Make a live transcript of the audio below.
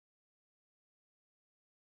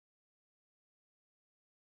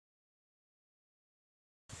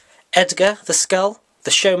Edgar the Skull,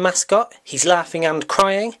 the show mascot. He's laughing and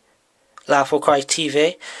crying. Laugh or Cry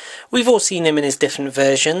TV. We've all seen him in his different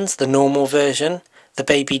versions, the normal version, the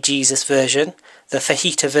baby Jesus version, the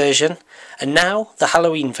fajita version, and now the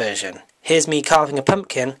Halloween version. Here's me carving a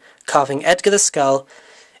pumpkin, carving Edgar the Skull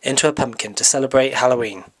into a pumpkin to celebrate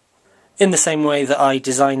Halloween. In the same way that I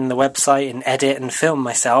design the website and edit and film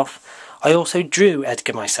myself, I also drew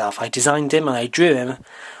Edgar myself. I designed him and I drew him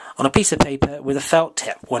on a piece of paper with a felt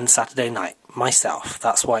tip one Saturday night, myself.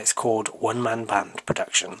 That's why it's called One Man Band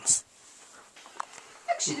Productions.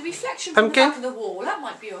 Actually, the reflection from the back of the wall, that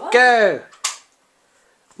might be alright. Go!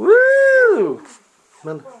 Woo!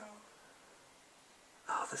 Man.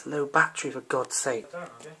 Oh, there's low battery, for God's sake.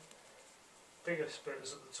 Bigger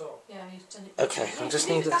splitters at the top. Yeah, you've done it. Okay, I just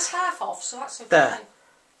need That's half off, so that's okay. There.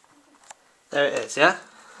 There it is, yeah?